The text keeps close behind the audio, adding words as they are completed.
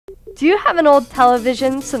Do you have an old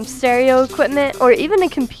television, some stereo equipment, or even a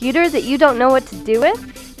computer that you don't know what to do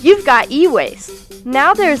with? You've got e-waste.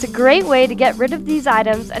 Now there's a great way to get rid of these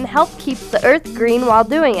items and help keep the earth green while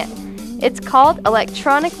doing it. It's called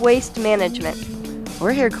electronic waste management.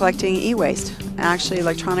 We're here collecting e-waste, actually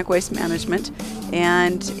electronic waste management,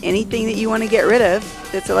 and anything that you want to get rid of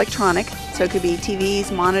that's electronic. So it could be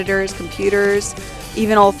TVs, monitors, computers,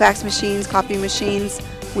 even old fax machines, copy machines.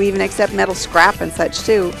 We even accept metal scrap and such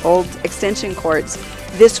too, old extension cords.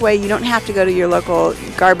 This way you don't have to go to your local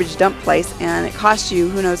garbage dump place and it costs you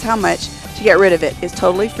who knows how much to get rid of it. It's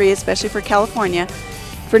totally free, especially for California.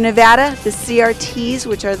 For Nevada, the CRTs,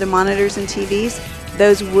 which are the monitors and TVs,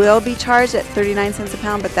 those will be charged at 39 cents a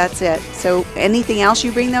pound, but that's it. So anything else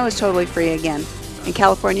you bring though is totally free again. In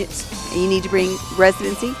California, you need to bring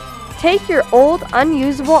residency. Take your old,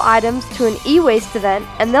 unusable items to an e-waste event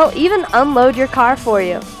and they'll even unload your car for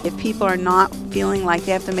you. If people are not feeling like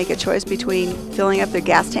they have to make a choice between filling up their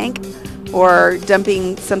gas tank or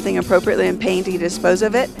dumping something appropriately and paying to dispose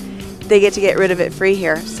of it, they get to get rid of it free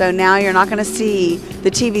here. So now you're not going to see the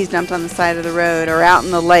TVs dumped on the side of the road or out in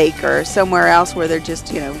the lake or somewhere else where they're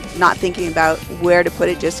just, not thinking about where to put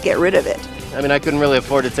it, just get rid of it. I mean, I couldn't really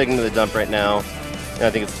afford to take them to the dump right now. I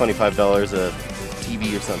think it's $25 a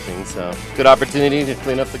TV or something, so good opportunity to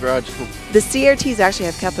clean up the garage. The CRTs actually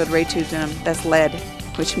have cathode ray tubes in them. That's lead,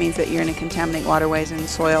 which means that you're going to contaminate waterways and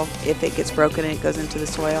soil if it gets broken and it goes into the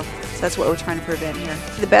soil. So that's what we're trying to prevent here.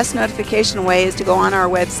 The best notification way is to go on our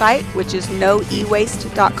website, which is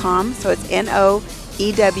noewaste.com. So it's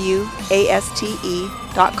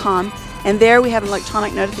noewaste.com. And there we have an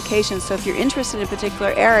electronic notification. So if you're interested in a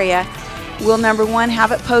particular area, we'll, number one,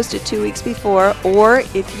 have it posted 2 weeks before, or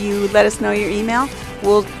if you let us know your email,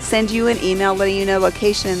 we'll send you an email letting you know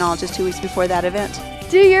location and all just 2 weeks before that event.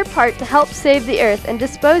 Do your part to help save the earth and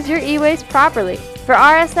dispose your e-waste properly. For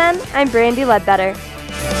RSN, I'm Brandy Ledbetter.